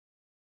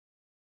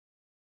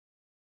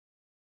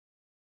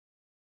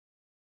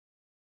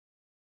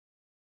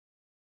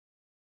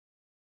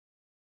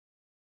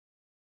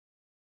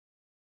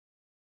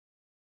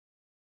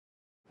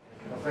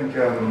think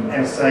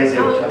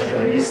Anastasia, which I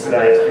said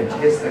yesterday, is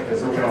fantastic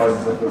as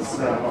organisers of this,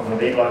 of an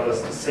event like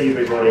this, to see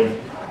everybody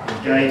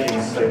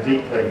engaging so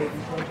deeply.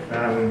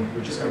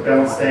 We've just got to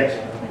balance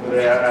that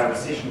with our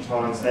session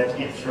times, that to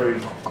get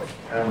through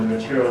the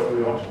material that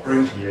we want to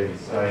bring to you.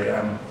 So,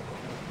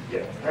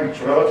 yeah,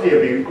 punctuality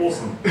would be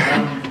awesome.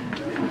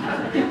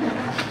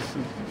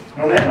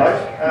 On that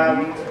note,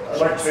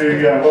 I'd like to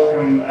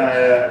welcome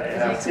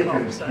our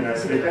second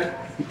speaker,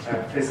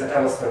 Professor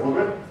Alistair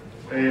Woodward,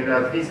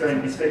 and he's going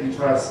to be speaking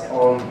to us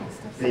on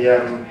the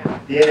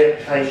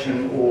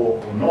adaptation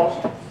or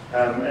not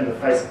in the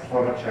face of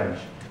climate change.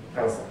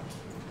 Alistair.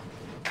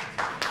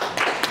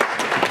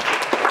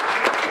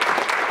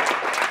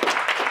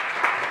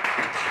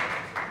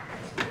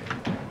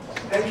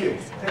 Thank you.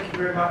 Thank you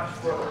very much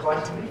for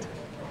inviting me. Is the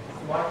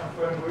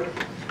microphone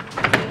working?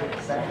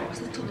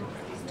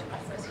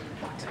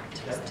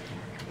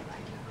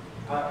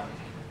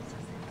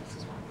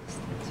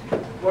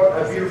 What a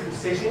beautiful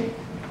setting,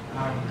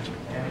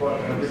 and what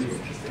a really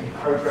interesting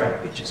program.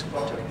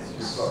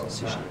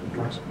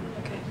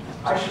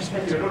 I should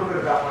tell you a little bit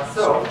about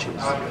myself.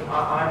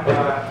 I'm a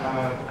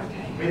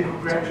medical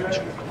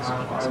graduate. I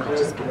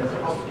worked as a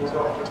hospital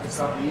doctor for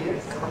some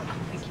years,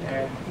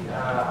 and I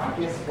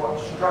guess what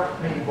struck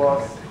me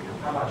was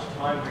how much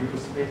time we were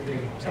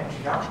spending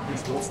catching up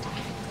people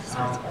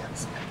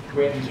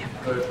when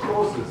the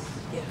causes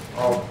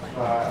of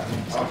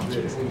the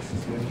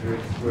illnesses and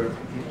injuries were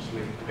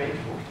potentially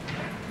painful.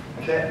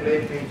 And that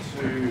led me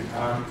to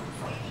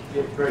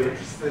get very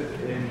interested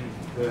in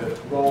the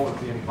role of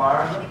the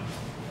environment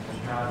and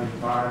how the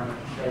environment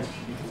shapes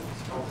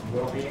people's health and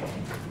well-being,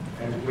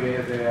 and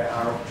where there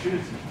are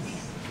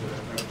opportunities to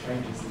make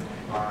changes in the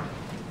environment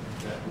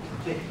that will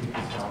protect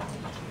people's health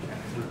and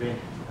prevent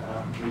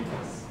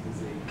weakness,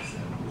 disease,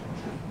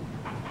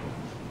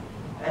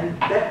 and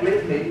that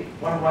led me,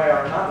 one way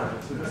or another,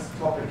 to this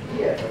topic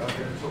here that I'm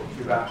going to talk to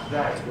you about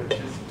today, which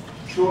is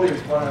surely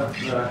one of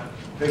the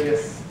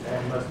biggest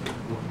and most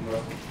difficult and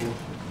most important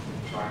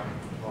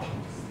environmental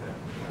problems that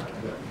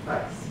we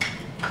face.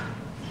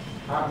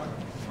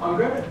 I'm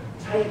going to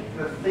take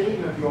the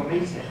theme of your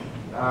meeting,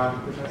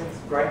 which I think is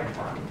a great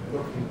one,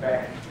 looking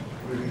back,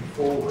 moving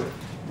forward,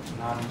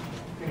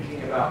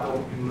 thinking about what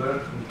we can learn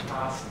from the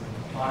past and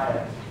apply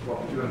it to what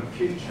we do in the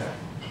future.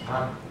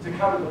 To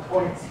cover the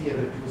points here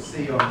that you'll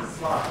see on the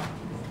slide.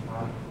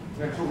 I'm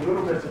going to talk a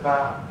little bit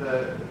about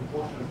the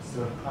importance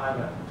of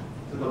climate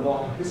to the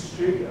long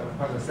history of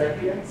Homo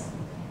sapiens.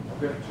 I'm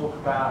going to talk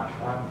about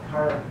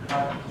current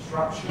climate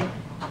disruption,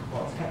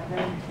 what's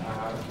happening,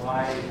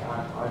 why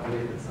I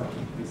believe it's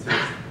something to be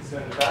seriously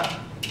concerned about,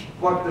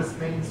 what this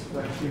means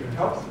for human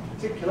health in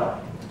particular,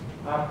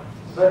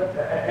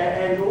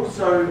 and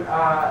also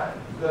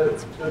the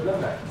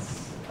limits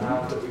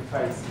that we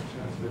face in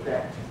terms of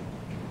adapting.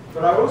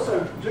 But I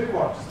also do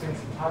want to spend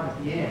some time at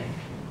the end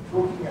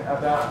talking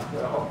about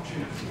the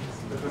opportunities,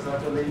 because I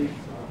believe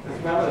as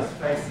well as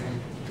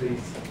facing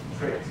these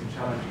threats and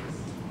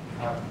challenges,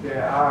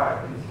 there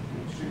are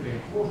extremely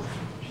important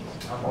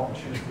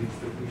opportunities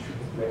that we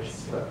shouldn't let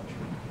slip.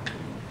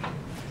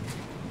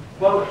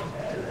 Well,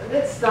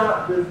 let's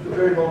start with the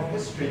very long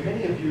history.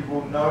 Many of you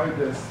will know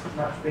this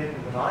much better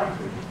than I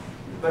do,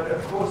 but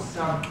of course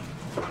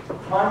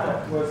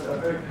climate was a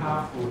very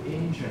powerful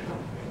engine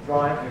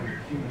driving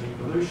human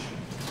evolution,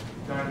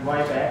 going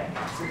way back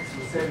 6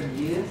 or 7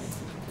 million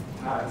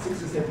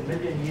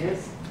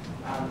years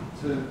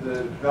to the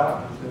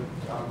development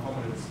of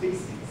hominid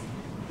species.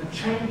 The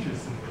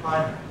changes in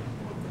climate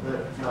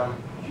that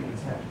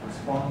humans had to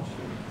respond to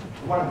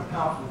were one of the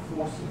powerful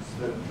forces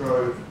that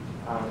drove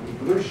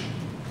evolution.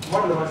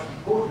 One of the most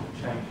important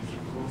changes, of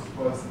course,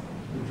 was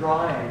the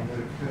drying that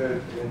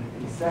occurred in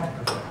East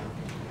Africa,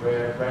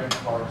 where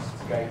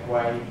rainforests gave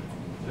way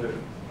to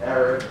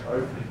arid,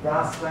 open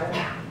grassland,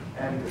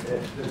 and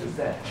it was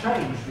that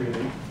change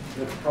really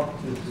that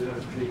prompted the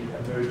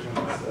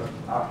emergence of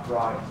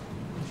upright,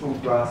 tall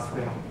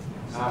grasping.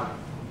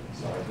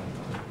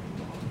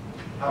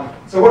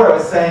 So what I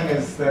was saying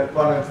is that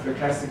one of the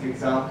classic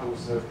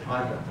examples of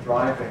climate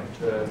driving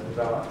the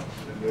development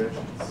and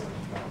emergence of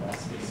our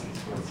species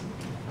was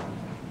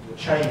the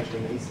change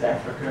in East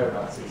Africa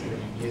about 6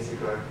 million years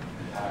ago.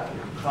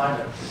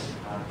 Climate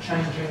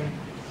changing,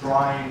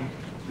 drying,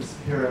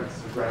 disappearance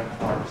of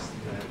rainforest,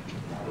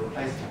 the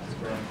replacement of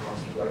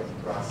rainforest with open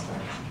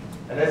grasslands,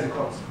 and as a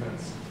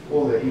consequence,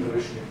 all the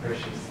evolutionary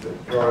pressures that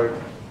drove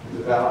the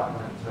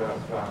development of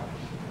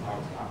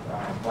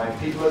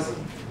bipedalism,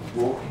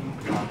 walking,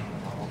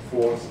 on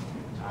fours,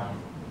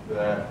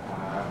 the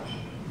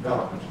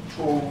development of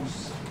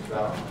tools,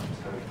 development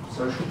of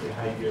social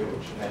behaviour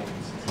which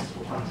enabled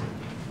successful hunting.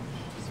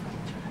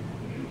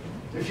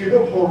 If you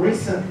look more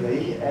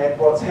recently at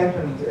what's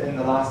happened in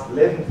the last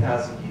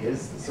 11,000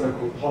 years, the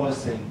so-called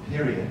Holocene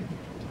period,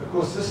 of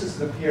course this is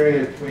the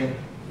period when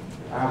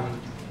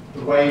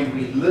the way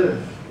we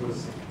live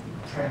was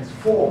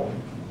transformed.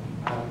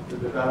 The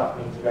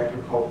development of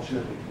agriculture,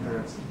 the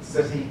appearance of the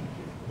city,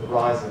 the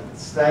rise of the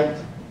state,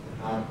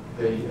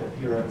 the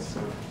appearance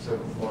of sort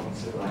of modern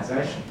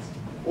civilizations.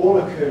 all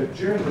occurred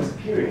during this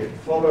period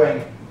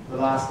following the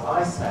last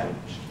ice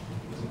age.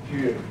 It was a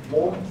period of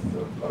warmth,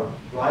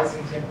 of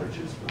rising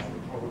temperatures, which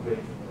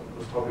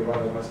was probably one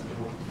of the most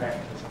important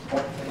factors of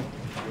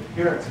the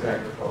appearance of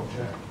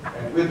agriculture,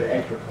 and with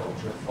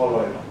agriculture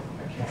followed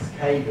a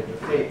cascade of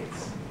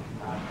effects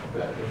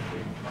that we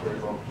very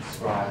well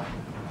describe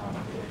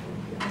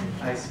in many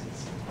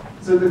places.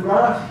 So the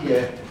graph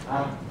here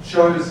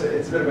shows,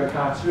 it's a bit of a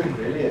cartoon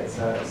really, it's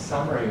a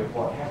summary of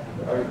what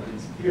happened over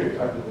this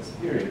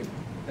period.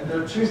 And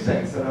there are two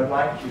things that I'd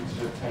like you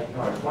to take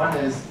note. One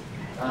is,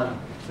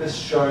 this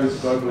shows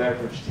global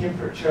average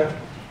temperature.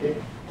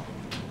 It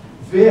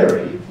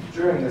varied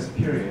during this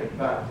period,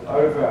 but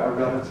over a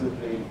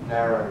relatively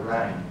narrow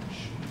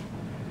range,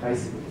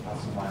 basically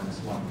plus or minus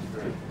 1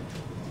 degree.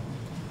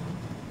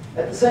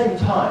 At the same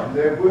time,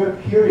 there were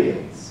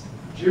periods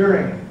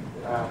during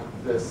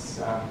these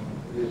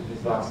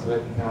last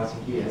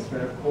 11,000 years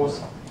when, of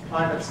course,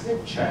 climates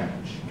did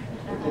change.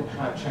 It did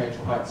change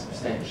quite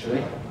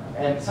substantially,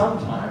 and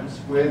sometimes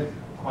with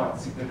quite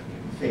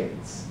significant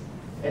effects.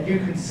 And you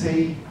can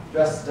see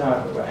just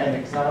an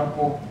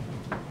example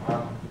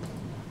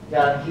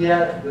down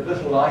here, the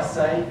Little Ice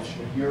Age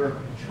in Europe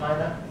and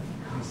China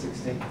in the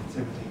 16th and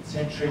 17th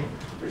century,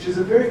 which is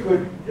a very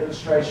good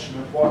illustration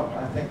of what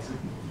I think is an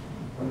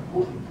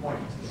important point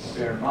to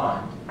bear in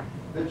mind,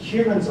 that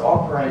humans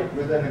operate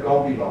within a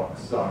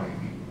Goldilocks zone.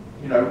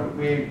 You know,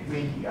 we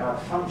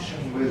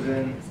function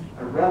within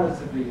a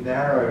relatively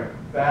narrow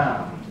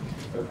bound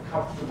of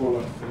comfortable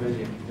and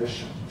familiar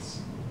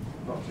conditions.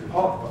 Not too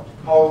hot, not too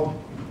cold,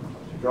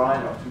 not too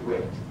dry, not too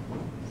wet.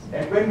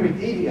 And when we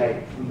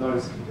deviate from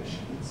those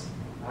conditions,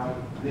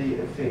 the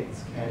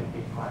effects can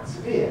be quite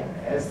severe,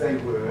 as they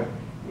were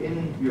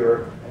in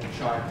Europe and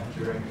China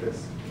during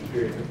this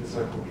period of the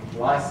so-called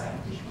Little Ice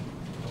Age.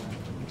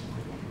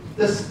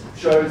 This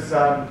shows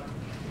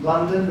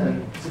London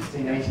in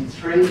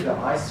 1683, the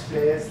ice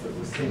fairs that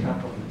were set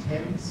up on the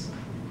Thames.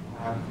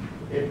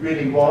 It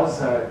really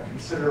was a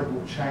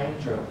considerable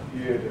change over a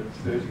period of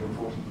 30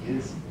 or 40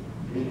 years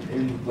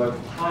in local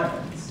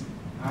climates.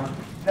 Now,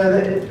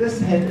 this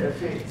had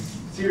effects,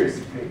 serious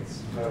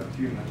effects for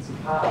humans,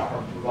 apart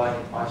from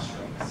providing ice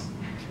rinks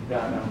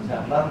down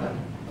downtown London.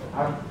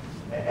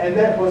 And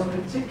that was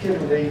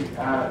particularly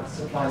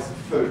supplies of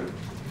food.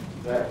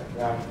 That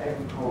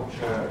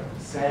agriculture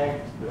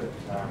sagged, that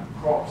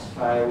crops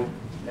failed,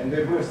 and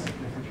there were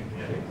significant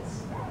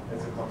effects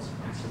as a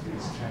consequence of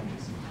these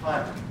changes in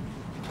climate.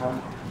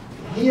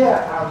 Here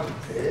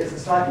is a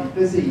slightly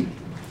busy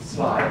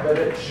slide, but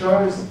it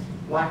shows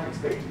life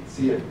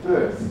expectancy at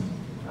birth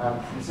from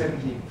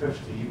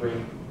 1750,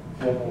 when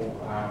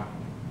formal,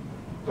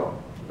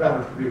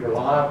 relatively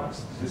reliable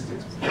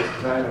statistics were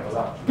available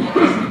up to the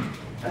present.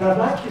 And I'd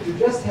like you to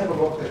just have a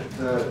look at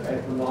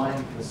the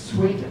line for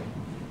Sweden,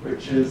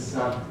 which is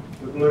the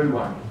blue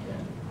one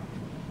here.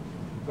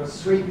 Because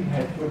Sweden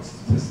had good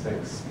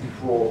statistics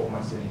before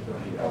almost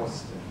anybody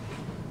else did.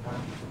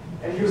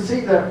 And you'll see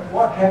that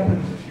what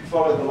happens if you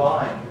follow the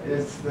line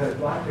is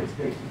that life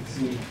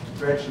expectancy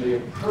gradually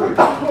improved.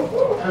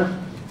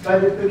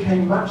 But it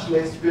became much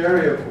less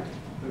variable.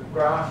 The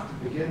graph to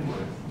begin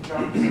with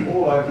jumps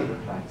all over the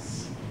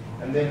place.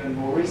 And then in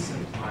more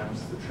recent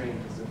times, the trend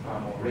is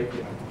far more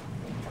regular.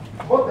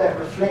 What that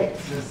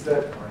reflects is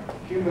that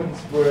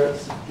humans were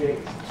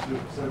subject to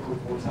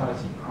so-called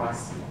mortality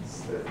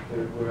crises, that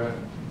there were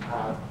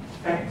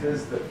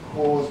factors that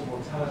caused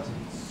mortality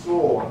to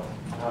soar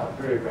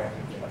very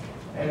rapidly.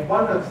 And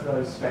one of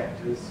those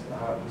factors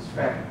was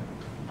famine.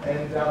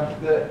 And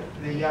the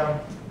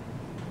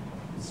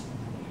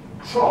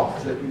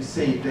trough that you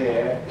see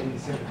there in the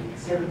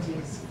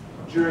 1770s,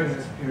 during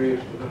this period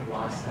of the Little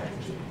Ice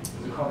Age,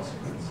 was a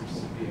consequence of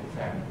severe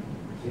famine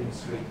in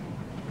Sweden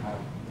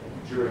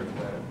during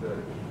the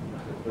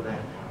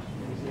latter part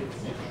of the 18th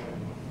century.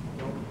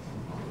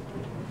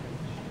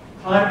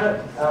 Climate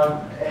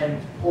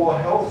and poor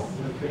health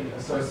have been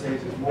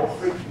associated more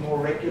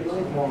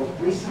regularly, more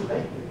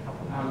recently.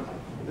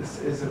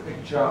 This is a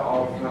picture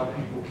of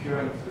people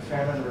queuing for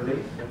famine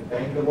relief in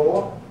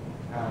Bangalore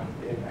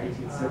in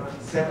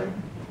 1877.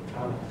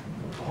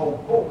 A whole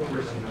book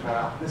written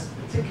about this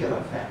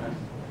particular famine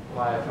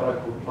by a fellow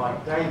called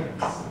Mike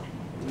Davis.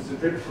 It was a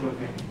dreadful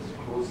event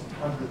that caused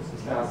hundreds of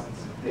thousands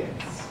of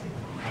deaths.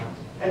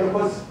 And it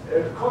was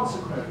a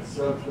consequence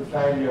of the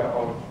failure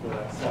of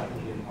the South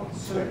Indian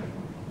monsoon,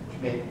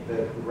 which meant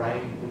that the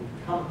rain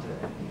wouldn't come to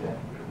India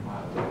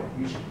like it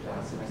usually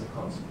does, and as a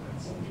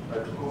consequence,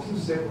 over the course of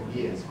several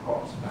years,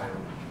 crops failed,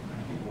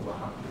 and people were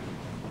hungry.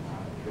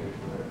 There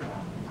were,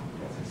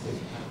 as I said,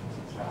 hundreds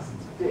of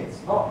thousands of deaths,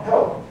 not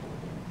helped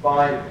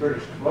by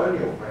British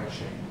colonial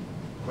regime,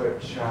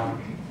 which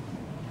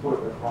put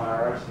a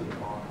priority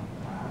on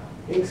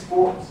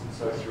exports, and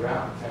so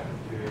throughout the famine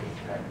period,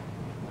 in fact,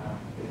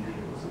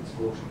 India was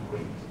exporting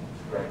wheat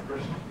to Great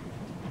Britain.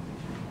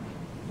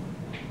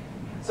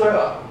 So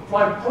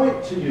my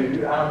point to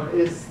you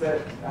is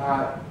that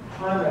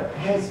climate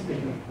has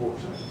been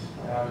important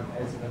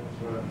as an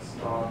influence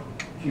on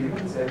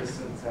humans ever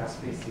since our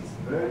species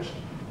emerged.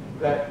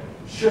 that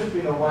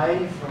shifting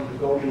away from the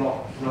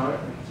Goldilocks zone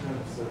in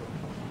terms of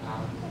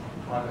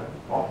climate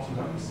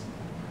optimums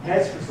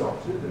has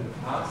resulted in the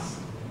past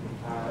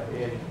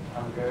in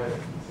hunger,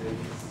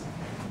 disease,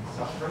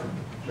 suffering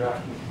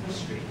throughout human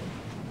history.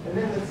 And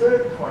then the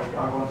third point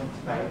I wanted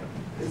to make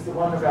is the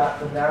one about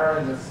the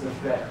narrowness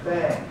of that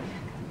band.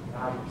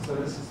 So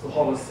this is the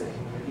Holocene,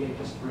 and again,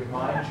 just to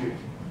remind you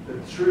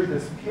that through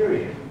this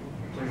period,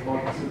 when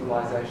modern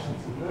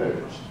civilizations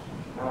emerged,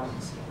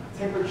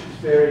 temperatures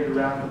varied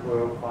around the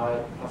world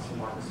by plus or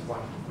minus 1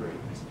 degree.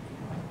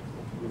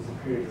 It was a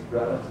period of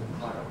relative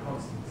climate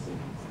constancy.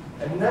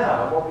 And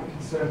now, what we're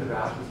concerned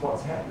about is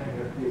what's happening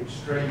at the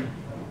extreme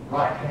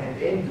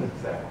right-hand end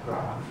of that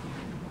graph,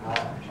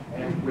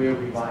 and where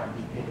we might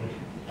be heading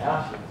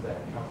out of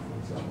that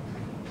comfort zone.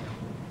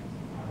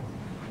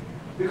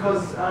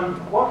 Because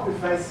what we're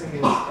facing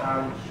is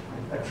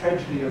a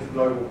tragedy of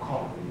global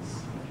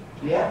comedies.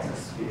 The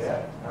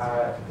atmosphere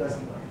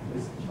isn't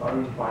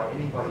owned by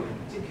anybody in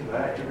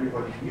particular.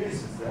 Everybody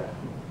uses it,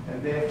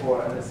 and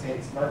therefore, in a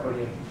sense,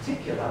 nobody in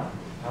particular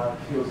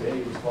feels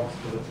any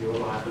responsibility or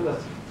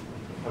liability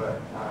for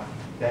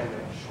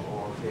damage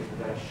or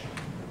degradation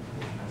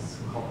in this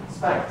common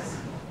space.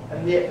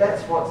 And yet,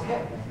 that's what's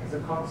happening as a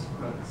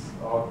consequence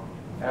of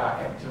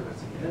our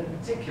activity, and in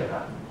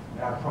particular,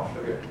 our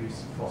profligate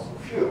use of fossil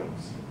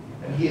fuels.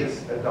 And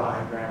here's a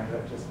diagram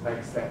that just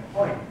makes that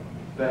point,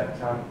 that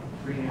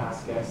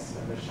greenhouse gas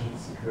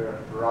emissions occur in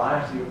a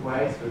variety of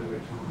ways, whether we're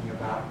talking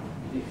about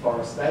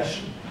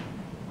deforestation,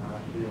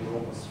 the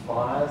enormous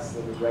fires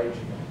that are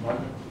raging at the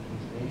moment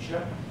in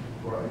Indonesia,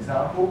 for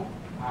example,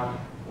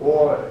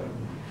 or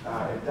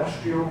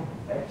industrial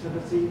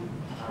activity,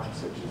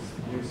 such as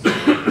the use of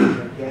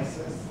refrigerant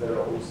gases that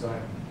are also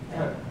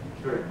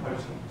very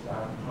potent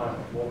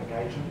climate warming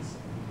agents.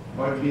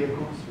 Motor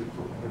vehicles, we're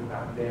talking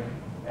about them,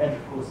 and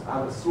of course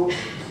other sources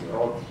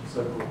of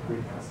so-called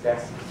greenhouse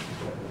gases,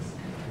 that is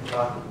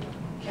remarkable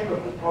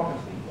chemical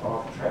property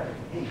of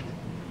trapping heat.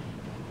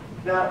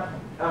 Now,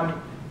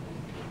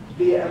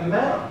 the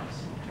amount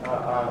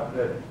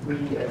that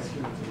we as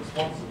humans are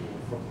responsible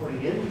for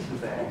putting into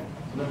that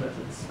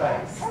limited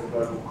space, the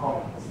global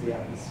commons, the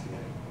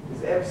atmosphere,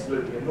 is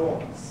absolutely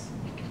enormous.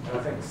 And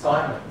I think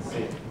Simon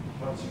said,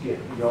 once you get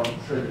beyond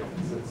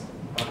trillions, it's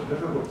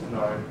difficult to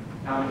know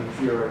how many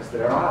zeros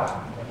there are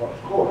and what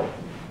to call it.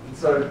 And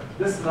so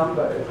this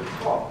number at the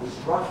top is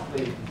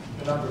roughly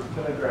the number of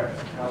kilograms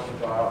of carbon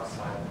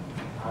dioxide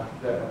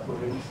that are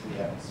put into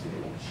the atmosphere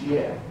each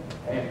year.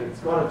 And it's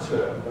got a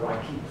term, but I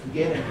keep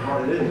forgetting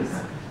what it is.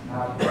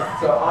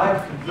 So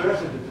I've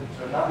converted it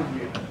into another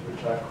unit,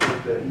 which I call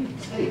the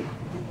ET.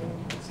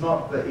 It's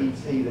not the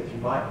ET that you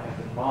might have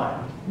in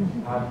mind.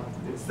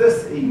 It's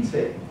this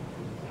ET,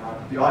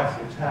 the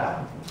Eiffel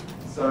Tower.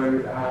 So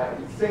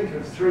think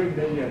of 3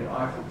 million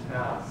Eiffel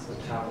Towers of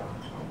carbon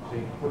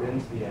being put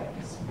into the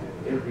atmosphere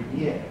every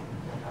year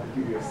to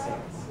give you a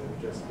sense of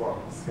just what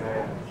the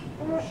scale of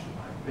pollution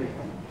might be.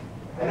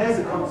 And as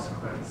a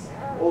consequence,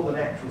 all the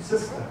natural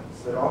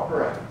systems that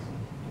operate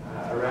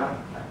around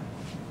the planet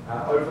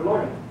are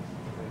overloaded.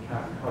 They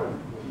can't cope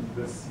with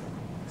this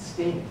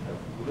extent of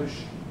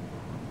pollution.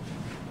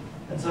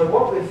 And so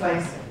what we're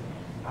facing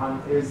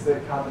is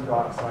that carbon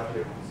dioxide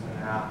levels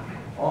are now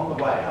on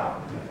the way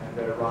up, and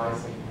they're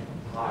rising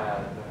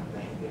higher than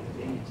they have been at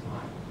any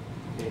time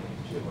in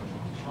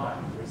geological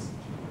time, recent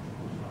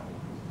geological time.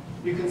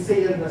 You can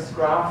see in this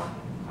graph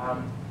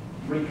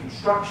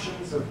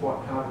reconstructions of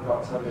what carbon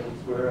dioxide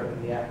levels were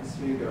in the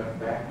atmosphere going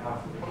back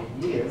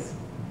 500 years,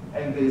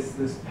 and there's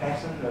this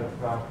pattern of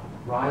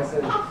rise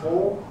and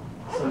fall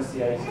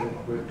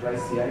associated with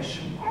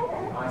glaciation,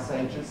 the ice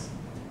ages.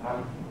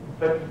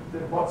 But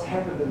what's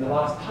happened in the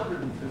last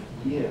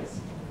 150 years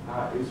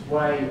is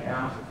way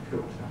out of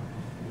kilter.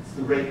 It's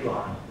the red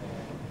line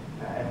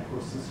there. And of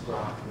course this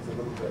graph is a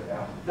little bit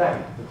out of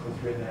date because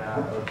we're now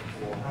over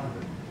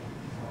 400.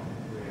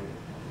 We're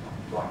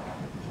right up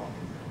at the top of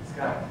the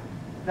scale.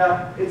 Now,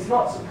 it's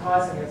not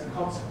surprising as a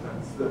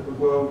consequence that the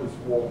world is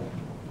warming.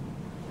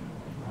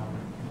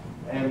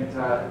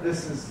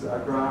 This is a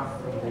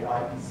graph from the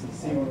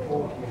IPCC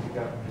report, the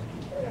Government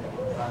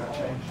Climate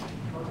Change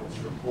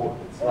report,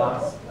 its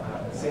last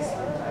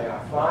assessment,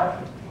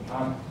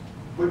 AR5,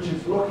 which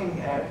is looking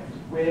at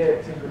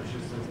where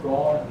temperatures have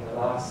gone in the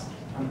last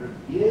 100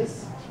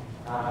 years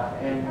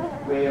and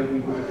where we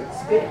would have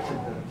expected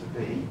them to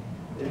be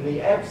in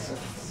the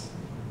absence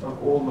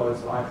of all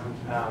those Eiffel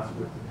Towers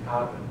with the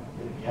carbon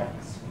in the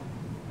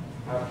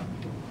atmosphere.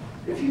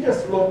 If you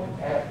just look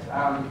at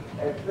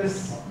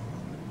this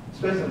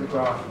bit of the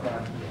graph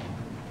down here,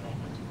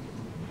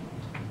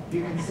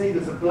 you can see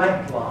there's a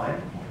black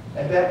line,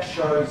 and that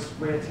shows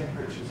where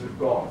temperatures have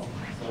gone.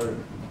 So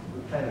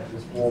the planet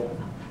is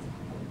warming.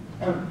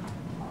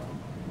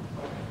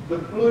 The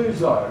blue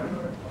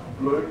zone,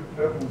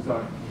 purple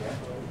zone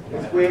here,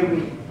 is where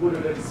we would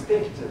have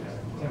expected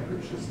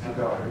temperatures to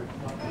go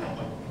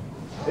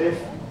if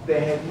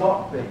there had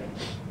not been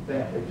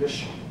that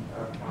addition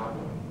of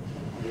carbon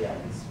to the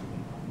atmosphere.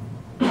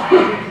 You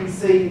can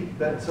see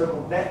that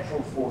so-called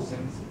natural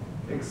forcings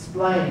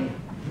explain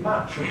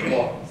much of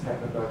what has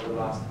happened over the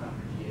last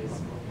 100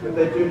 years, but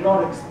they do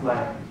not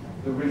explain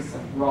the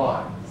recent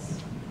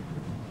rise.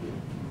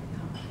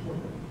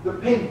 The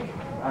pink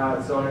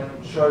zone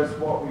shows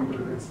what we would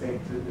have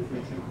expected if we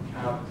take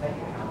account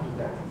of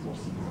natural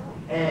forces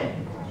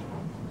and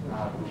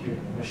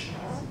human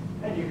emissions.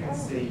 And you can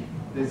see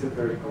there's a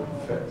very good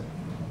fit.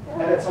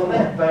 And it's on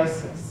that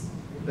basis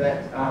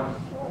that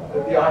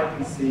the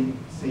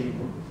IPCC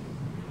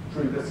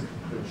drew this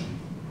conclusion,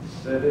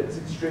 that it's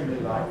extremely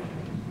likely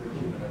that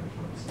human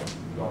influence is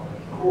the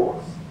dominant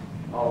cause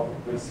of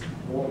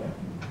recent warming.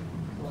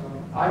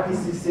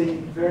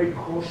 IPCC, very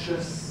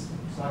cautious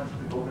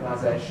scientific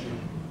organisation,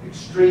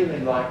 extremely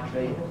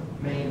likely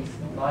means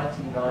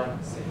 99%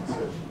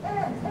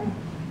 certain.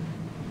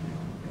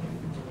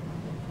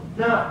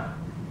 Now,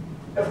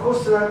 of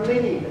course, there are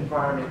many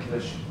environmental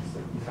issues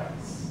that we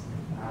face.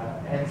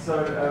 And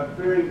so a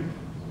very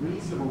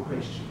reasonable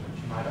question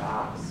that you might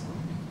ask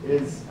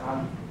is,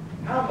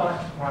 how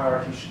much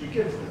priority should we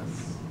give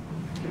this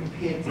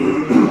compared to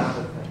many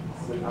other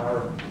things that are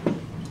of attention?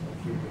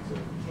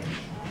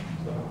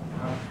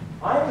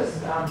 I was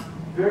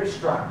very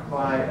struck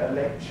by a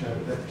lecture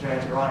that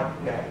Jan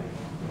Wright gave.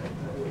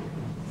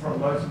 For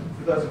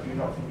those of you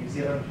not from New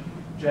Zealand,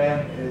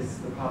 Jan is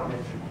the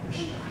Parliamentary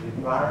Commissioner for the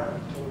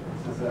Environment.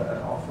 This is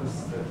an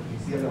office that New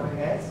Zealand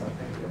has. I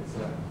think it's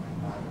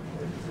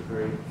a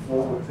very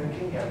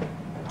forward-thinking and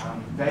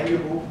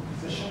valuable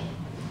position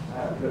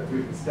that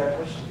we've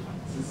established.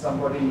 This is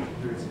somebody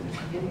who is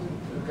independent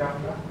of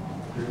government,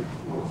 who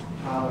reports to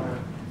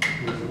Parliament,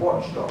 who is a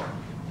watchdog.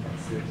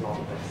 That's their job,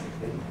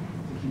 basically,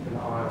 to keep an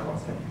eye on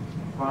what's happening to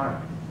the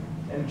environment.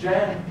 And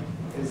Jan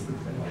is the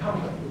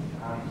incumbent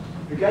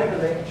who gave a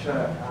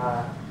lecture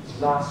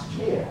last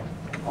year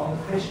on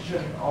the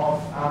question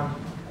of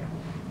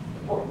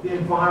what the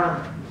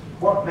environment,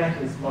 what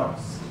matters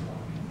most.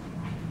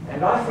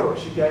 And I thought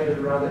she gave it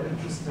a rather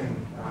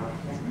interesting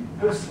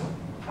personal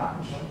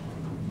touch.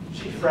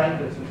 She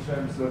framed it in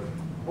terms of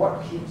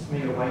what keeps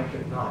me awake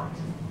at night.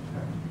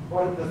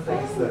 What are the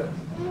things that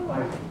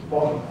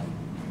bother me?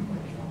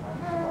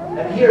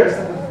 And here are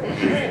some of the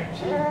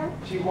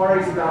things. She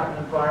worries about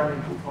an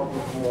environmental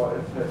problem or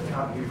if it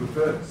can't be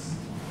reversed.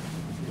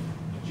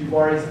 She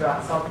worries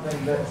about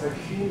something that's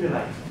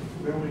accumulated,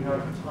 building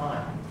over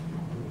time.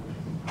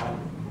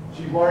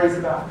 She worries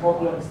about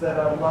problems that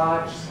are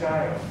large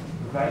scale,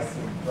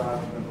 pervasive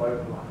rather than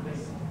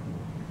localized.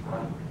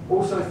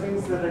 Also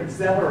things that are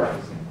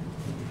accelerating,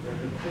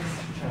 the pace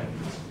of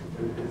change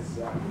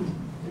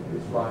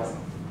is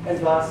rising.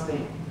 And lastly,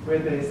 where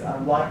there's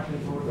a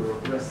likelihood or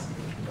a risk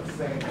of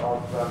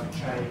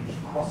change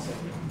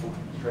crossing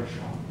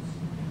thresholds.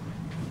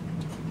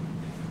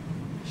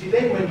 She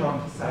then went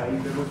on to say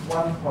there was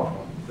one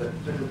problem that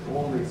fitted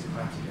all these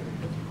criteria,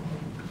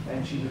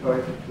 and she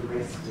devoted the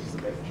rest of the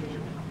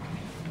lecture.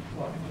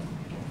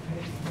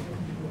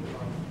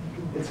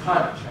 It's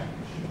climate change.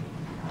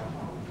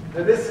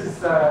 Now this is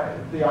the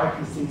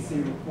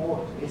IPCC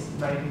report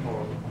estimating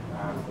or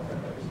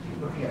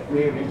looking at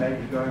where we may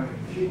be going in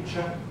the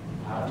future,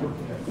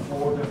 looking at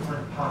 4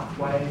 different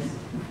pathways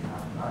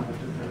under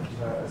different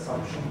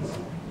assumptions.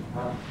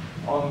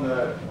 On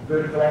the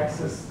vertical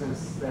axis,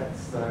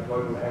 that's the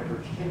global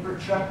average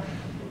temperature.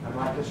 I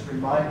might just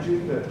remind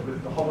you that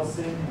with the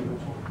Holocene, we were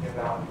talking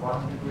about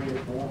 1 degree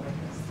of warming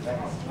as the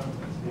maximum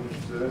that's been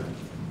observed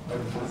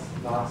over this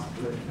last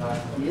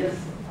 39 years.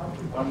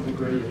 1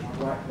 degree is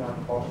right down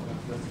the bottom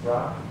of this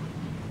graph.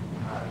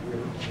 We're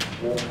looking at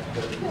warming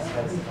that is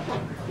has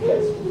 100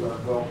 years. We're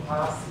well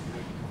past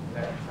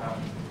that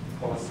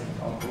Holocene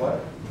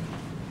envelope.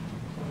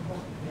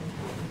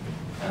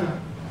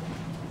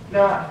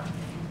 Now,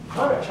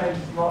 climate change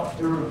is not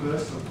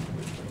irreversible,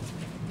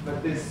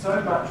 but there's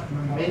so much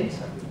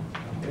momentum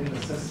in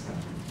the system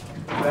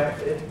that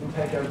it will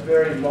take a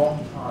very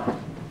long time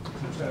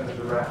to turn it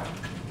around.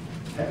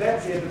 And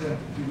that's evident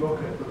if you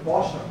look at the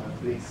bottom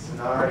of these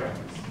scenarios,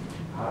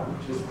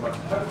 which is the most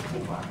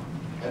hopeful one,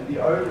 and the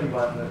only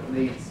one that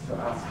leads to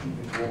us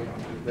keeping warming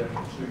within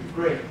 2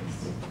 degrees.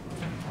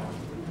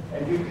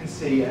 And you can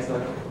see, as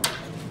I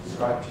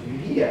described to you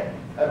here,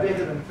 a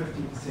better than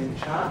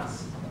 50%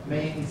 chance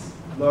means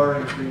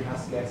lowering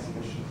greenhouse gas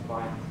emissions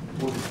by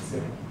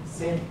 47%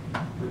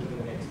 within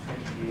the next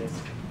 20 years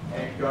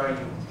and going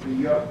to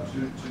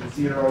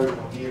 0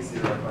 or near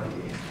 0 by the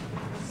end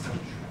of the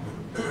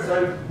century.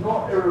 So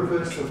not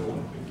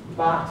irreversible,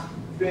 but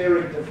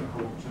very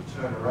difficult to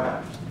turn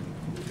around.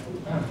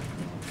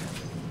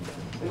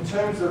 In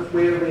terms of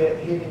where we're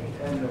heading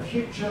in the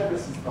future,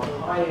 this is the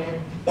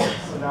high-end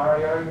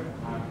scenario,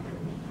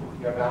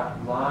 talking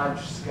about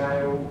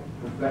large-scale,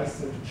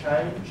 pervasive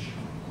change.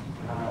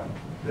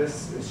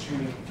 This,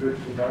 assuming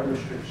virtually no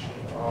restriction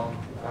on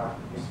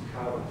use of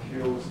carbon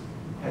fuels,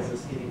 has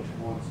us heading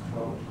towards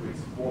 12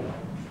 degrees warming,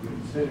 which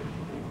would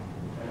certainly be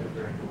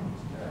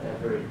a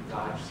very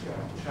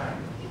large-scale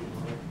change.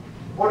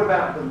 What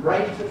about the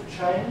rate of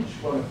change?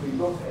 Well, if we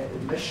look at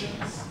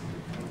emissions,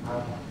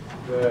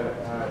 the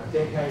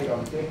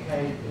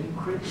decade-on-decade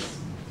increase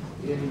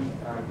in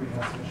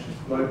greenhouse emissions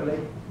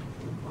globally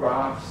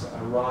graphs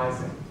are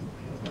rising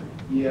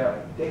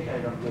year,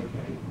 decade on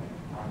decade.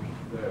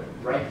 The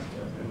rate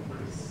of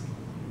increase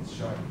is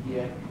shown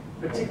here,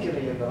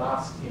 particularly in the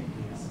last 10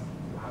 years,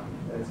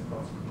 as a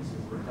consequence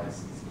of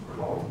renaissance of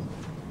coal.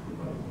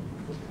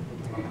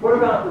 What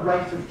about the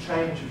rate of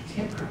change of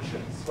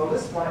temperatures? Well,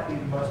 this might be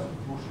the most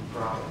important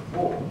graph of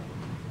all,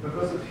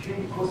 because of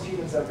course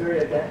humans are very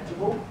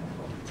adaptable,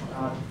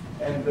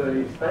 and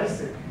the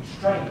basic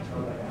constraint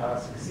on how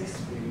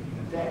successfully we can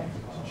adapt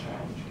to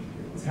change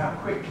is how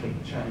quickly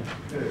change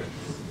occurs.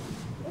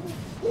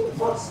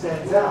 What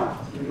stands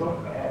out, if we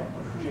look at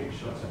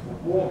projections for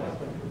warming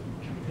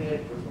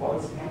compared with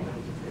what's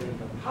happened in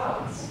the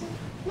past,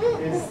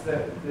 is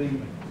that the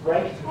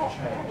rate of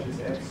change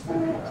is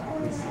absolutely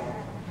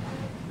unprecedented.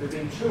 There have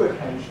been 2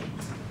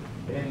 occasions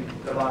in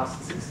the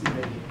last 60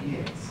 million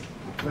years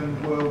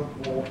when the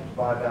world warmed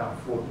by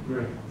about 4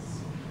 degrees.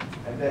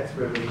 And that's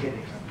where we're heading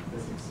in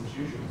physics as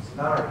usual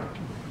scenario.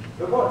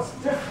 But what's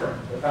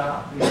different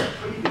about the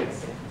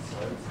previous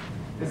episodes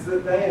is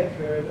that they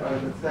occurred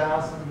over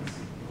thousands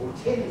or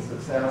tens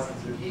of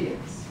thousands of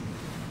years,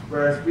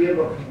 whereas we're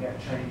looking at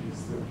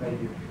changes that may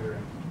be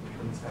occurring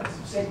in the space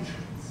of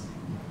centuries.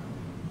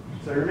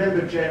 So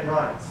remember Jan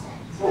Wright's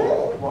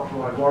thought, what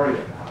do I worry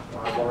about? Do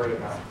I worry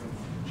about things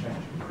that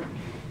change quickly?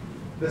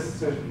 This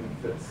certainly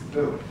fits the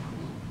bill.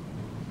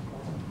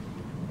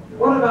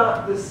 What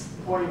about this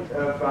point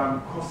of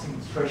crossing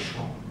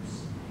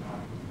thresholds?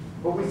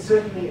 Well, we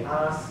certainly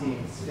are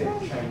seeing step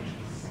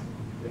changes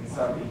in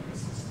some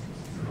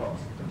ecosystems across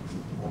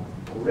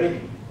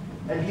already.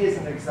 And here's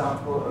an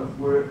example of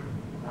work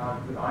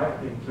that I've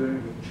been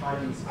doing with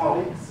Chinese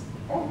colleagues,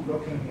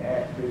 looking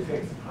at the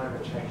effects of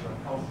climate change on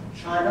health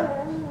in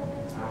China.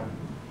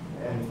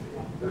 And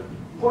the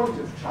point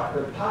of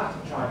China, the part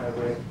of China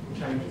where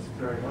change is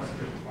occurring most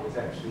critically is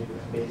actually the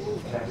Tibetan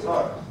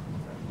plateau.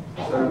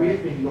 So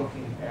we've been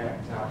looking at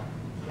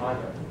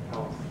climate and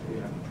health in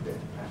the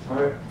Tibetan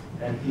plateau,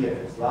 and here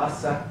is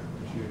Lhasa,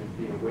 which you would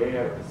be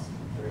aware is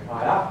very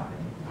high up,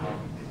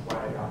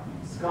 way up in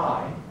the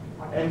sky.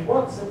 And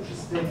what's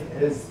interesting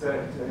is that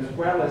as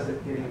well as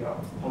it getting a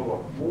whole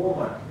lot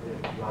warmer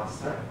in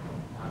Lhasa,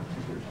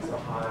 temperatures are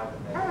higher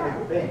than they've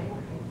ever been,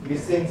 we're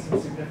seeing some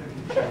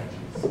significant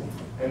changes.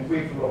 And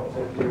we've looked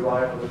at the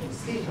arrival of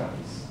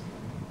mosquitoes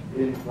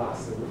in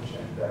Lhasa, which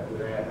they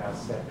are now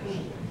established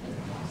in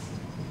Lhasa.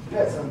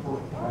 That's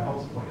important from a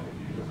health point of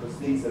view, because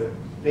these are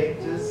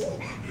vectors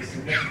for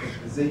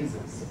significant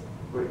diseases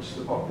which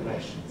the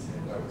populations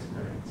have no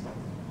experience of in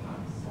the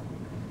past.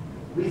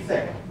 We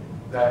think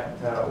that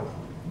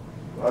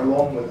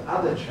along with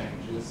other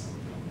changes,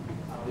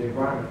 the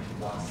environment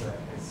in Lhasa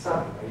has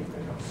suddenly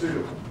become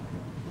suitable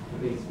for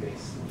these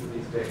pests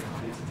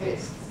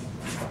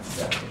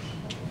established.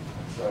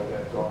 So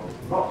they've gone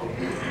from not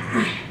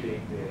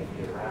being there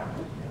year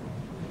round.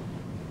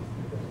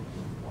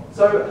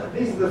 So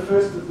these are the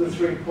first of the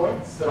 3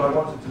 points that I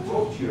wanted to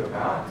talk to you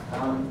about.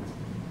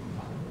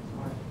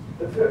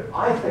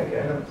 I think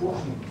an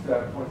important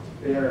point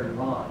to bear in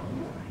mind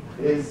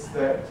is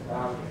that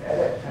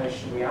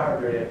adaptation, we are a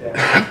very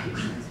adaptive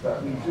species,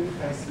 but we do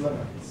face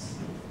limits.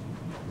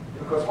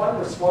 Because one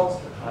response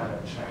to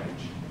climate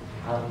change,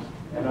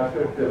 and I've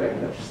heard Bill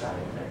English say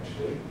it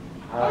actually,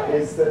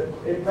 is that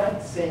it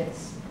makes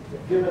sense,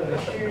 given the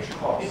huge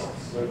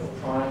costs of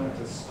trying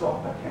to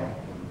stop it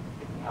happening,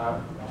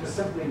 to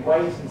simply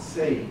wait and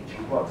see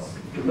what's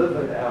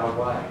delivered our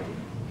way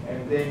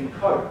and then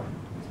cope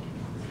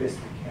as best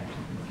we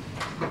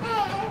can.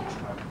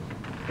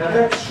 Now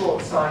that's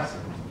short-sighted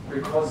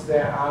because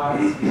there are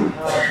some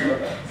hard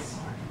limits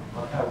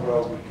on how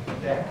well we can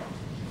adapt.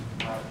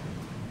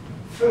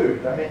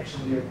 Food, I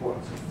mentioned the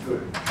importance of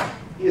food.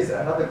 Here's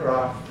another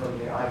graph from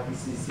the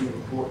IPCC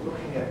report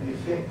looking at the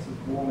effects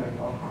of warming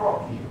on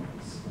crop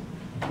yields.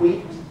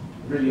 Wheat,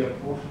 really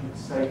important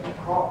staple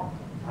crop,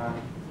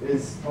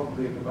 is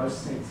probably the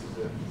most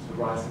sensitive to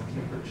rising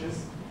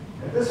temperatures.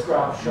 And this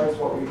graph shows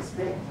what we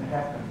expect to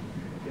happen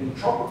in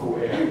tropical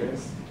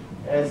areas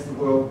as the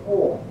world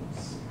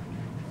warms.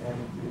 And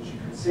as you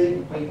can see,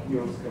 wheat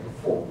yields are going to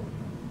fall.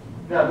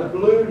 Now the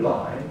blue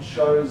line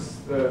shows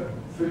the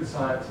food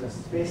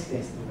scientists' best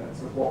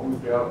estimates of what we'll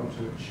be able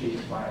to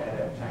achieve by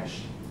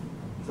adaptation.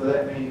 So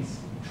that means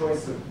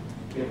choice of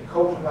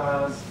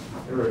cultivars,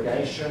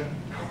 irrigation,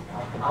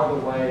 other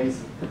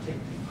ways of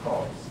protecting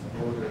crops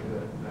in order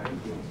that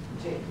they yield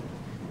protected.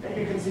 And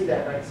you can see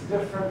that makes a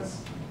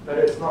difference, but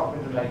it's not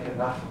going to make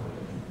enough of a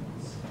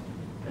difference.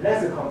 And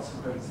as a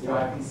consequence, the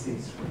IPCC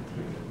has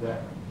concluded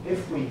that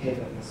if we head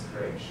in this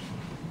direction,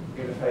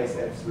 we're going to face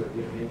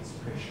absolutely immense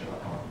pressure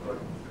on global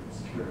food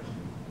security.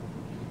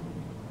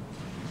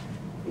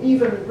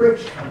 Even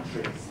rich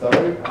countries,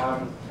 though,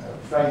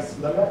 face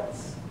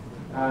limits.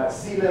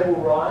 Sea level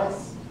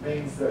rise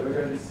means that we're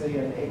going to see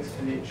an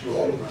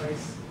exponential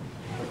increase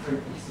in the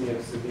frequency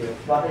of severe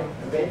flooding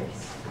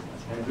events.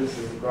 And this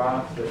is a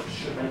graph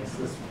that makes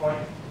this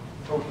point,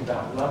 talking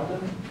about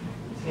London,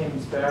 the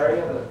Thames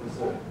barrier that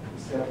was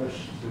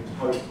established to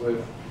cope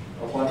with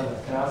a 1 in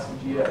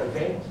 1,000 year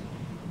event,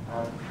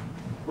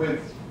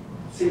 with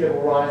sea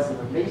level rise of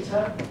a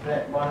metre,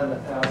 that 1 in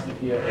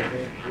 1,000 year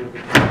event will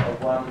become a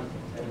 1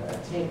 in a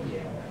 10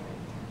 year.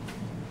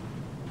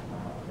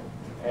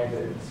 And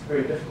it's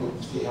very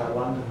difficult to see how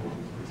London will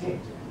be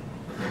protected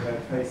when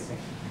they're facing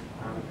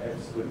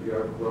absolutely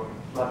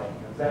overwhelming flooding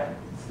of that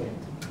extent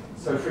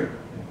so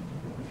frequently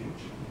in the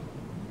future.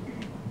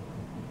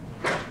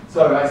 So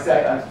I'm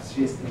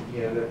suggesting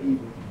here that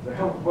even the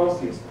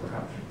wealthiest of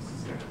countries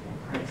is going to be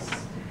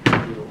impressed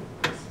with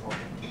this model.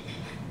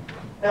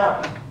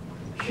 Now,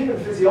 human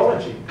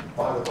physiology,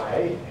 by the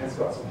way, has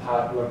got some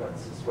hard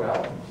limits as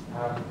well.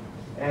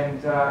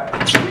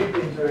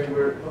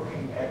 We're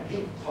looking at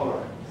heat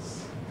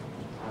tolerance.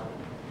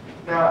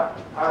 Now,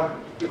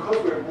 because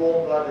we're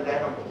warm-blooded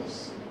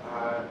animals,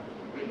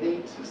 we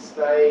need to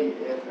stay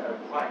in a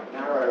quite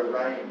narrow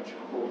range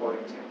of core body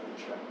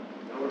temperature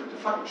in order to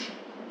function.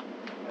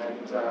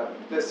 And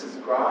this is a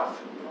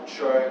graph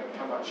showing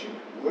how much you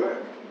can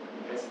work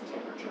as the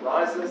temperature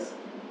rises.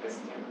 As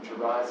the temperature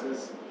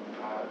rises,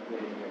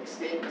 the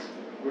extent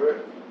of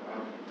work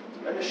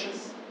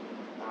diminishes,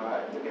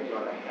 depending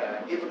on how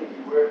heavily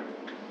you work,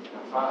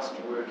 how fast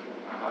you're working,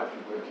 how hard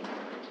you're working.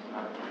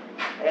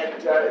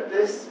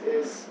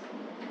 This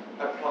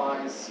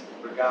applies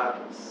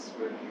regardless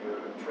whether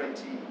you're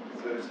 20,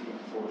 30,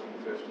 40,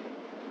 50,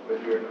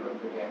 whether you're an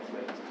Olympic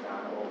athlete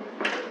or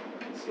whether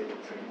you're a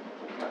sedentary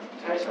couch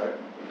potato.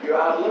 You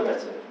are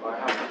limited by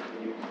how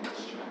quickly you can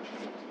discharge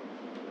heat.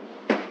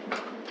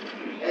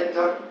 And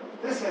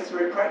this has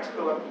very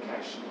practical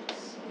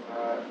implications.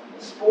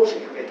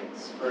 Sporting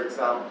events, for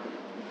example,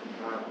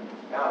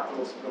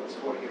 outdoor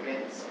sporting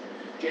events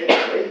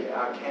generally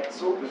are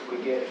cancelled if we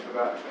get to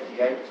about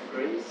 28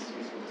 degrees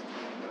using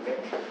the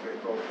metric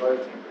flow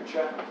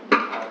temperature.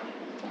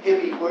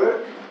 Heavy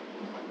work,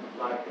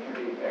 like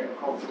heavy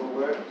agricultural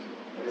work,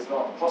 it is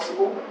not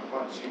possible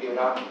once you get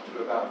up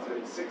to about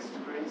 36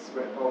 degrees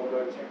wet bulb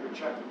low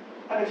temperature.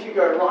 And if you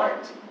go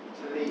right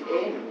to the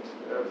end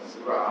of the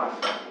graph,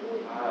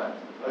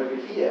 over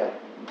here,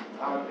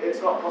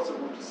 it's not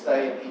possible to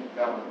stay in heat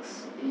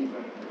balance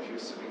even if you're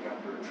sitting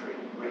under a tree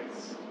and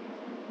rest.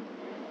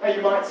 Now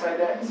you might say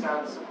that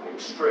sounds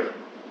extreme.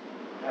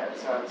 That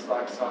sounds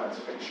like science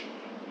fiction.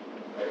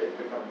 It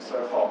becomes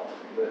so hot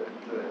that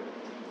the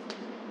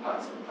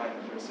parts of the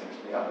planet are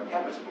essentially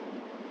uninhabitable.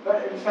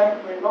 But in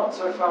fact, we're not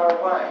so far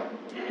away.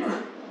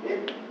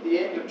 At the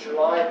end of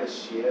July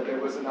this year, there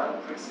was an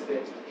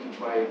unprecedented heat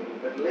wave in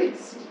the Middle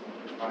East.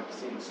 I've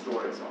seen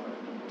stories on it.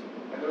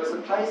 And there was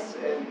a place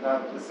in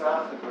the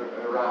south of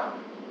Iran,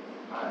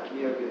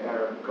 near the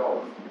Arab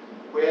Gulf,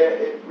 where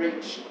it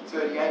reached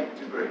 38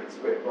 degrees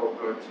wet bulb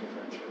low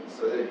temperature.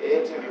 So the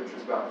air temperature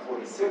is about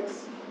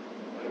 46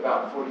 and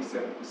about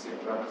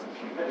 47% relative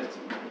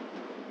humidity.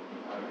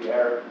 The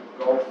Arab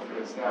Gulf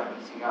is now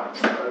heating up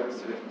to over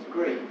 30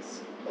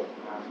 degrees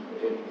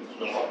in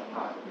the hot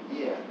part of the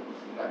year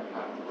in that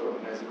part of the world,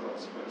 and as a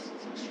consequence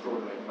it's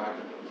extraordinarily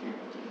muggy and humid.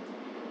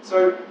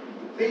 So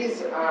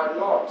these are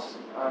not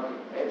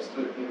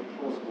absolutely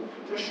implausible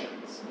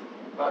conditions,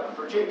 but the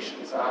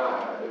projections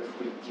are, if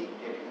we keep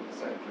heading in the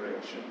same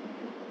direction,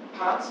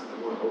 parts of the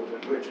world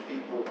in which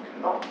people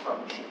cannot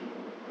function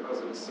because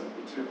it is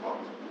simply too hot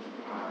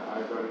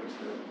are going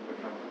to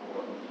become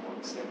more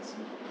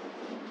extensive.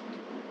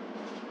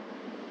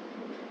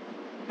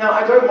 Now,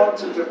 I don't want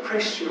to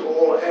depress you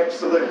all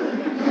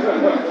absolutely.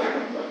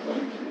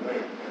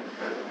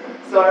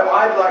 So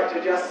I'd like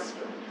to just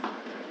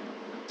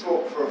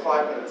talk for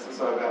 5 minutes or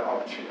so about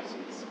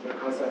opportunities,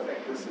 because I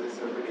think this is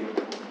a really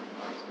important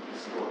part of the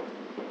story.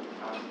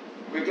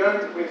 We're going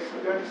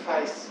to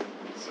face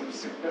some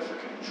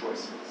significant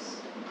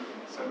choices.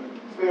 Some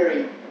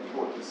very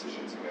important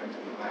decisions are going to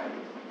be made.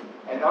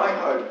 And I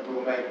hope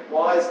we'll make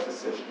wise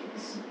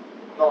decisions,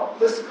 not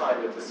this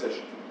kind of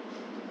decision.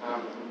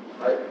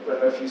 I don't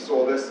know if you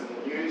saw this in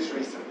the news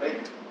recently.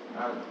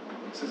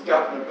 This is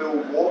Governor Bill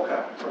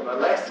Walker from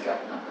Alaska,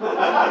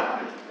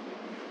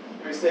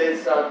 who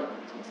says,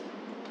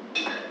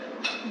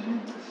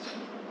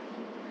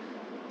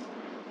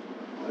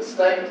 the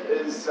state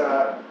is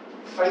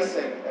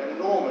facing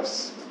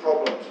enormous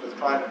problems with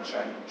climate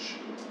change,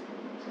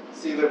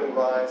 sea level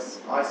rise,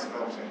 ice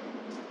melting.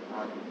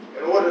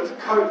 In order to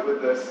cope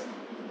with this,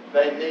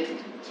 they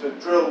need to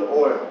drill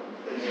oil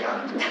in the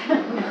Arctic.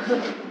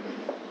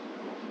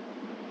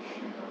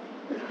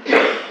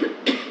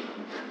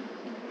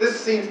 This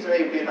seems to me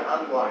to be an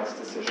unwise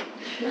decision.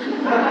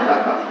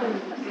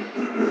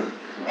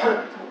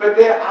 But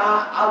there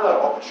are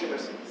other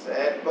opportunities,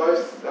 and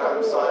both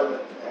Simon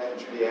and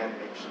Julianne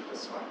mentioned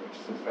this one, which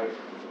is a favourite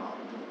of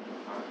mine.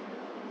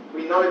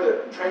 We know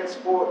that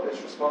transport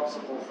is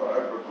responsible for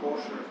over a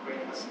quarter of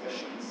greenhouse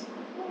emissions.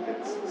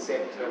 It's the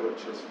sector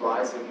which is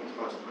rising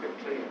most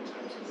quickly in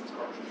terms of its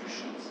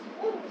contributions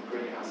to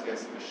greenhouse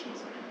gas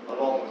emissions,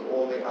 along with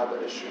all the other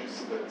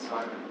issues that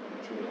Simon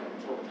and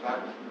Julianne talked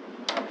about.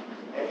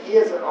 And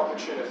here's an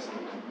opportunity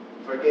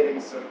for getting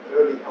some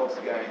early health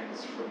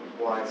gains from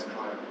wise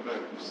climate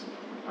moves.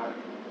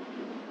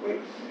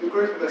 A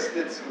group of us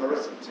did some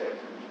arithmetic.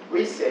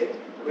 We said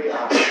we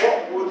asked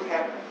what would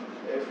happen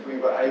if we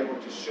were able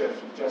to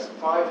shift just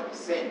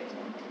 5%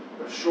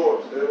 of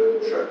short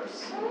urban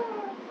trips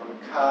from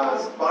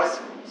cars to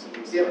bicycles in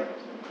New Zealand.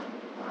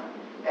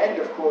 And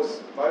of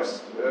course,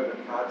 most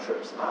urban car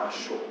trips are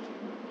short.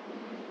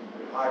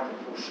 A high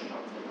proportion of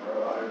them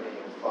are only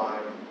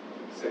 5,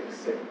 6,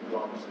 7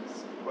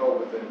 kilometres, well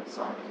within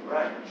cycling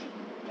range.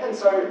 And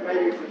so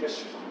maybe if we just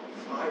shifted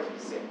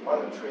 5%,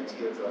 1 in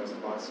 20 of those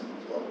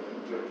bicycles, what would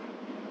it do?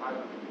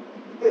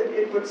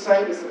 It would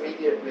save us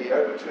immediately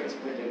over 20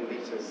 million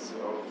litres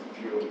of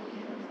fuel a year.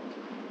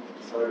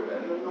 So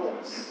an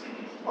enormous,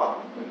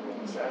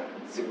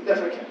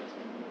 significant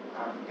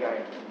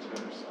gain in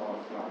terms of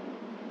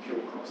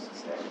fuel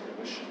costs and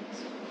emissions.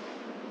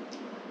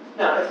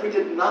 Now, if we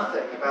did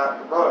nothing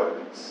about the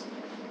roads,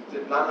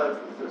 did none of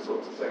the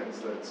sorts of things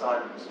that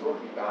Simon was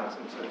talking about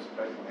in terms of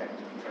making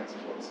active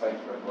transport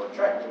safer and more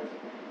attractive,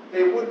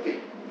 there would be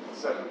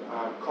some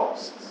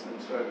costs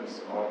in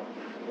terms of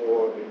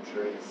more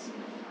injuries,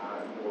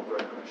 more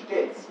road crash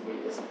deaths.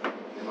 We estimate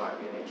there might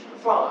be an extra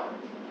 5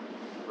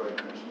 road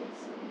crash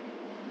deaths.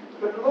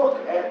 But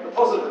look at the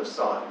positive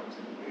side.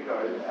 You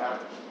know,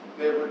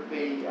 there would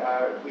be,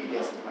 we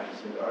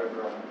estimated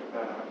over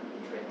about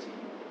 120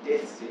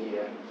 deaths a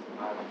year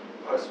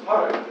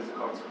postponed as a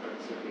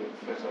consequence of being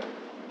fitter,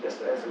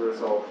 just as a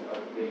result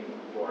of being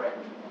more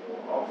active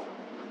more often.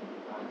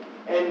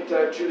 And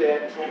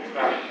Julianne talked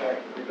about the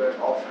fact that we don't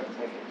often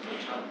take into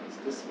account these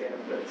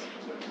disbenefits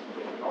in terms of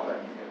the economic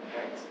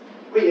impacts.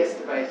 We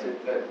estimated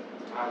that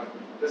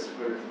this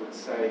move would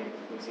save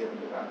New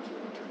Zealand about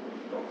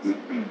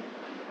 $240 in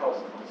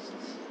health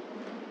costs.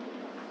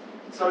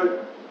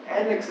 So,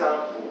 an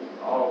example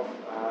of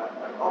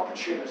an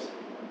opportunity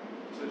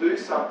to do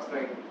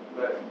something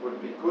that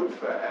would be good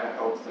for our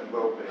health and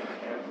well-being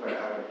and for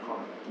our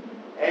economy,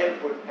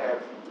 and would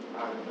have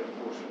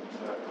important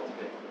health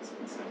benefits at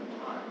the same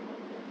time.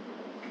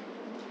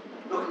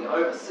 Looking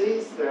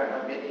overseas, there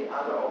are many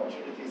other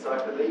opportunities,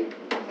 I believe.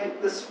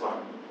 Take this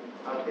one,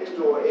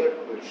 indoor air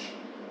pollution.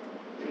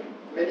 In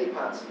many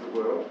parts of the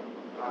world,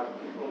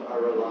 people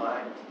are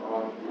relying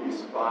on the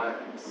use of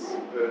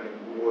biomass, burning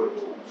wood,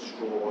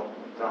 straw,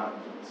 dung,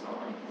 and so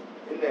on,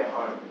 in their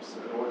homes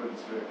in order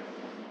to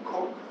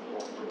cook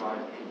or provide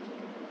heat.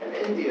 And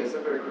India is a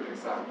very good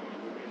example.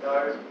 We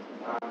know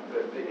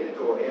that the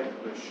indoor air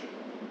pollution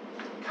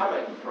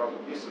coming from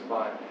the use of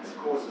biomass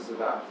causes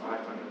about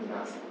 500,000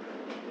 deaths.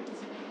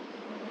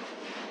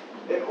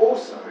 It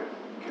also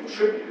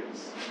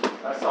contributes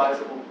a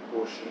sizable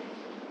proportion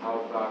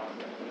of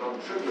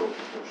non-trivial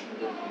proportion of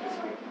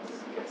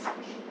greenhouse gas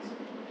emissions.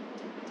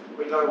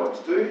 We know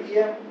what to do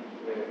here.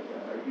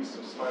 The use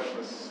of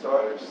smokeless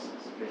stoves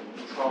has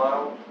been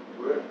trialled,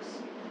 works.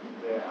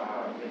 There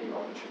are many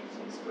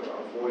opportunities to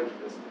avoid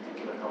this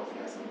particular health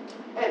hazard,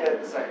 and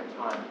at the same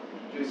time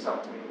do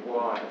something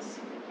wise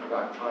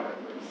about climate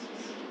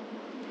risks.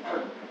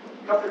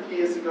 A couple of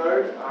years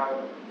ago,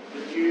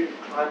 the new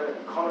Climate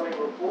Economy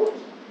report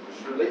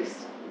was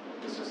released.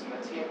 This was an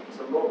attempt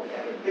to look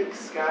at a big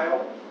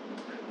scale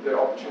the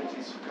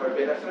opportunities for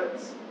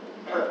co-benefits,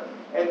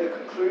 and the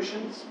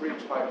conclusions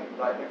reached by people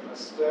like Nicholas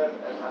Stern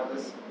and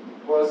others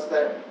was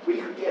that we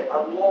could get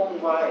a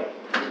long way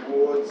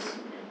towards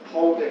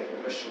holding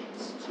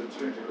emissions to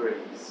 2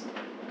 degrees,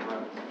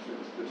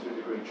 to the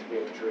 2-degree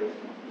trajectory,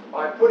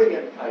 by putting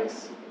in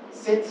place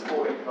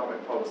sensible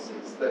economic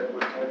policies that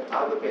would have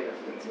other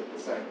benefits at the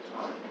same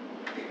time.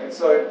 And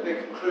so the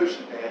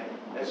conclusion there,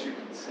 as you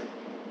can see,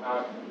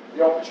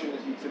 the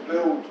opportunity to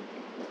build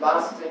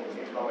lasting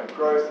economic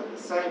growth at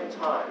the same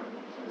time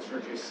as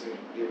reducing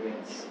the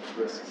immense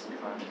risks of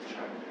climate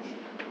change.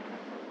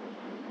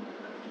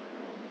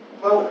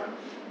 Well,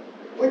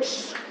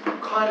 which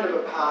kind of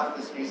a path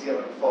does New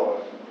Zealand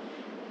follow?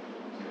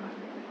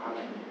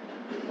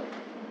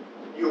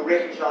 You'll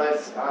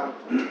recognise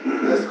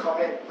this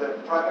comment that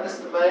the Prime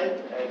Minister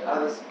made and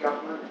others in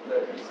government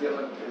that New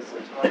Zealand is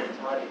a tiny,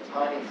 tiny,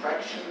 tiny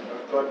fraction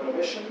of global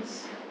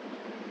emissions.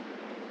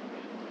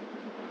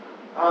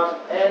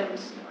 And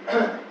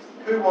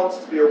who wants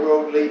to be a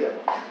world leader?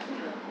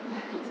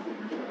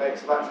 It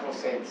makes much more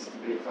sense to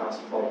be a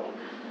fast follower.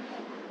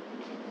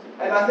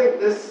 And I think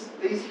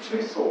these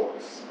two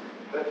thoughts,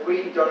 that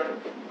we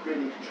don't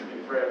really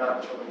contribute very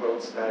much on the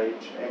world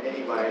stage, and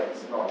anyway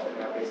it's not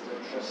in our best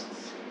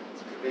interests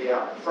to be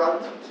out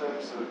front in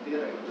terms of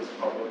dealing with this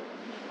problem,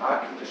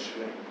 are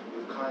conditioning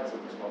the kinds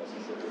of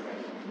responses that we're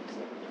making.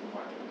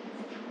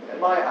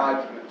 And my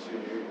argument to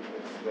you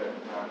is that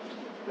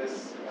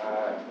this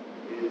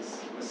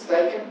is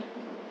mistaken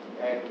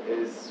and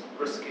is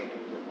risking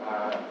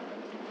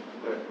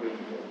that we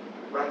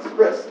runs the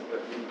risk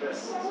that we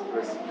miss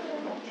very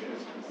significant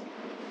opportunities.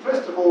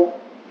 First of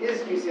all,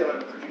 is New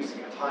Zealand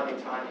producing a tiny,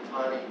 tiny,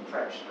 tiny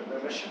fraction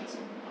of emissions?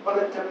 Well,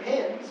 it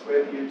depends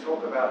whether you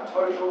talk about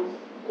total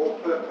or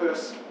per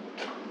person.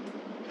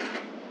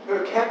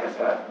 Per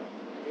capita,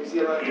 New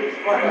Zealand is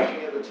right up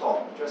near the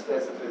top, just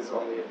as it is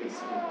on the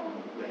obesity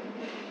link.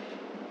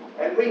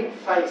 And we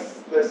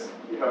face this,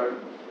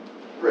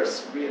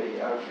 risk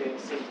really of being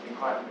seen to be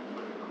quite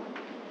critical,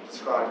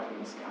 described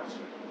in this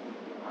cartoon.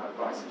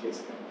 by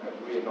suggesting that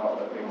we're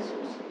not a big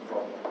source of the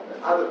problem.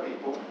 And other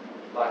people,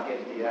 like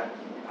India,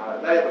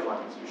 they're the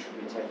ones who should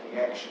be taking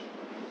action.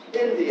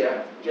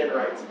 India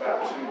generates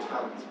about 2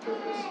 tonnes per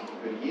person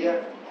per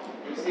year.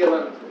 New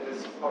Zealand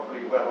is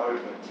probably well over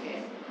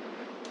 10.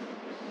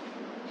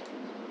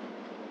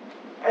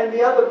 And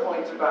the other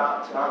point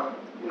about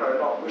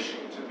not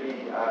wishing to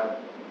be a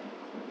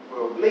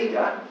world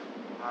leader,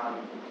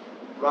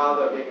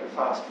 rather being a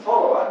fast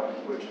follower,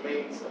 which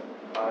means,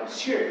 I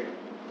assume,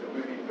 that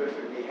we'd be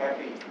perfectly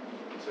happy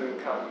to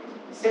come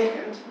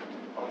second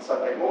on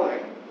Sunday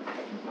morning,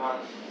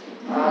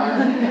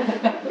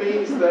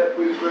 means that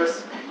we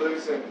risk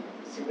losing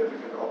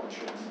significant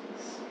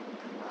opportunities.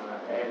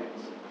 And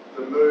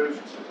the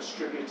move to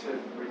distributed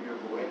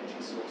renewable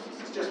energy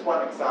sources is just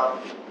one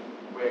example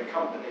where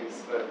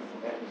companies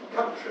and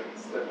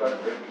countries that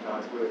don't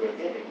recognise where we're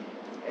heading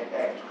and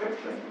act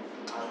quickly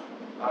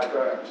are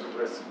going to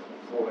risk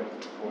falling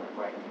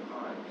way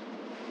behind.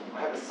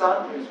 I have a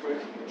son who's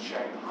working in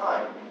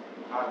Shanghai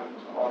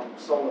on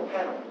solar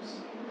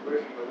panels,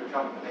 working with a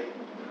company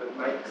that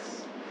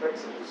makes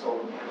flexible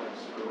solar panels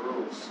for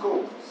rural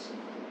schools.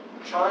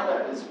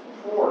 China is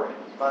pouring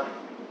money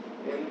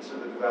into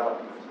the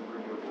development of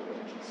renewable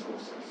energy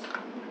sources,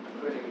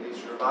 including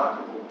these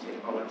remarkable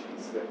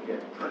technologies that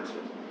get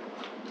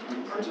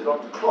printed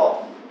onto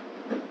cloth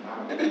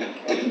and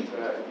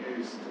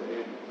used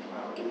in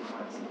all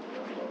kinds of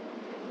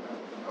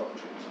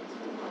opportunities,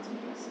 all kinds of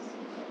places.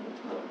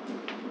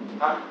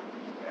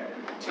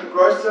 Tim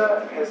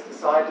Grosser has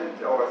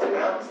decided, or has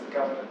announced, the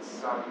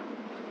government's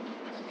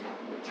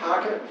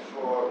target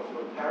for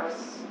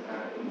Paris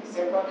in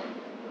December.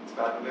 It's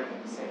about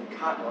 11%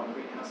 cut on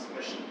greenhouse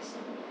emissions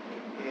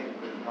compared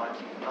with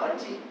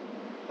 1990.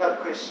 Now the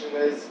question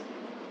is,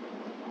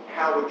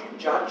 how would you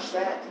judge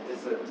that?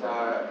 Is it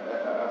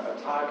a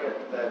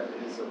target that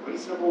is a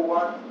reasonable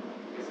one?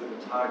 Is it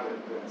a target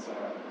that's an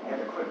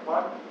adequate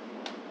one?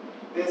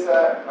 There's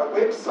a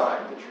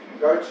website that you can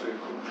go to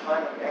called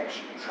Climate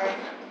Action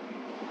Tracker.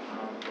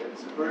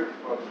 It's a group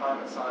of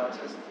climate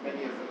scientists,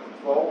 many of them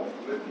involved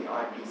with the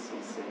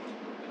IPCC,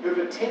 who've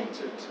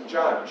attempted to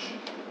judge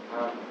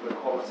the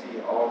quality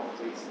of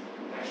these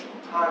national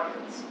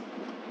targets.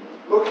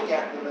 Looking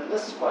at them in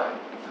this way,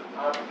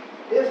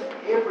 if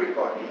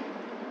everybody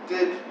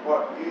did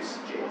what you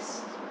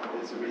suggest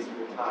is a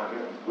reasonable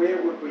target,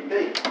 where would we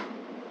be?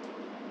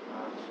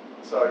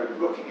 So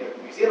looking at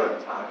the New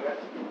Zealand target,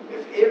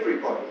 if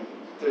everybody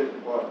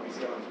did what New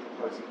Zealand is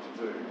proposing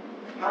to do,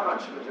 how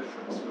much of a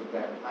difference would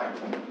that make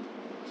to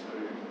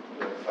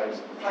the fate of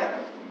the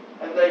planet?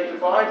 And they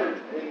divided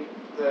in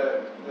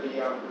the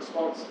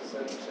responses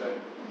into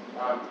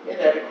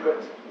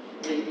inadequate,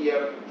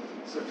 medium,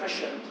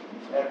 sufficient,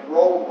 and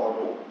role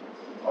model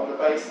on the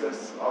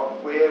basis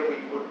of where we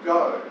would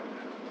go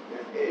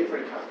if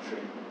every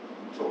country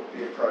took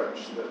the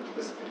approach that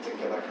this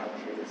particular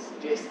country is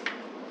suggesting.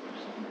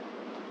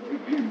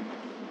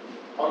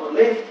 On the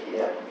left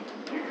here,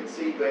 you can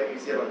see where New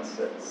Zealand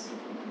sits.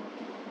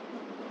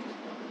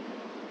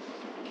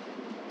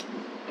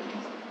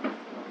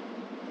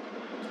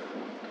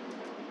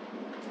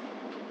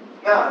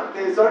 Now,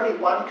 there's only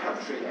one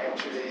country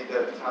actually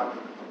that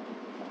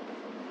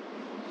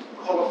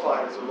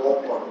qualified as a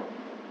role model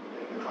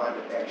in the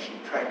Climate Action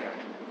Tracker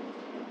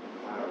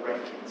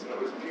rankings, and it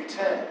was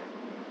Bhutan.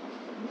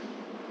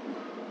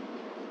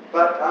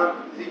 But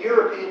the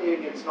European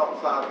Union's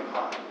not far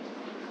behind.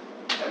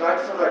 And I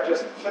thought I'd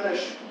just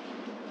finish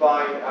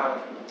by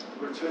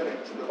returning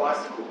to the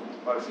bicycle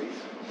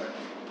motif,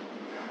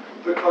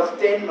 because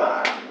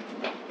Denmark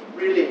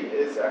really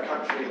is a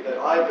country that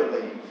I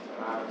believe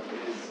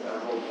is a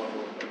role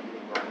model in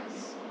many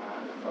ways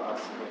for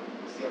us in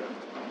New Zealand.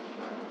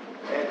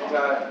 And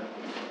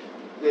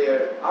their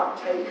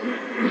uptake of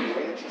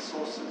energy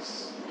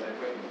sources, they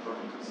went from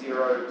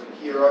zero to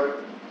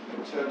hero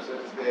in terms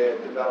of their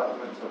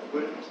development of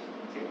wind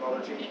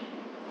technology.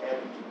 And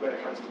when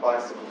it comes to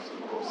bicycles,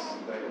 of course,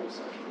 they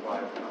also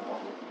provide a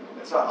model.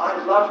 And so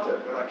I loved it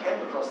when I came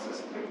across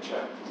this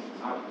picture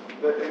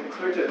that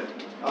included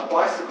a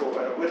bicycle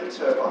and a wind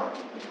turbine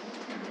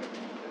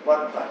in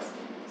one place.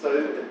 So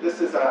this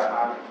is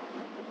a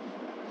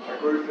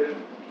group in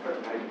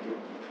Copenhagen who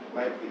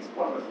made these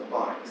wonderful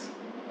bikes.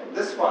 And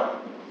this one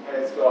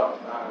has got,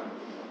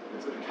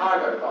 it's a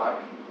cargo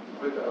bike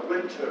with a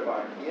wind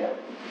turbine here,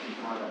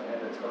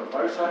 and it's got a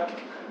motor,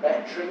 a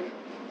battery.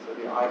 So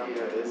the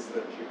idea is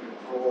that you can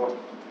draw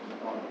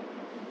on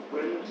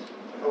wind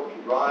to help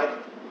you ride.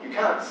 You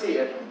can't see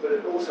it, but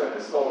it also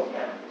has solar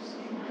panels.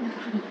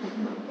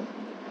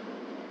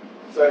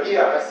 So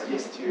here I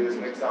suggest to you as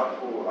an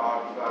example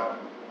of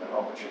an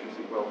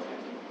opportunity well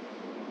taken.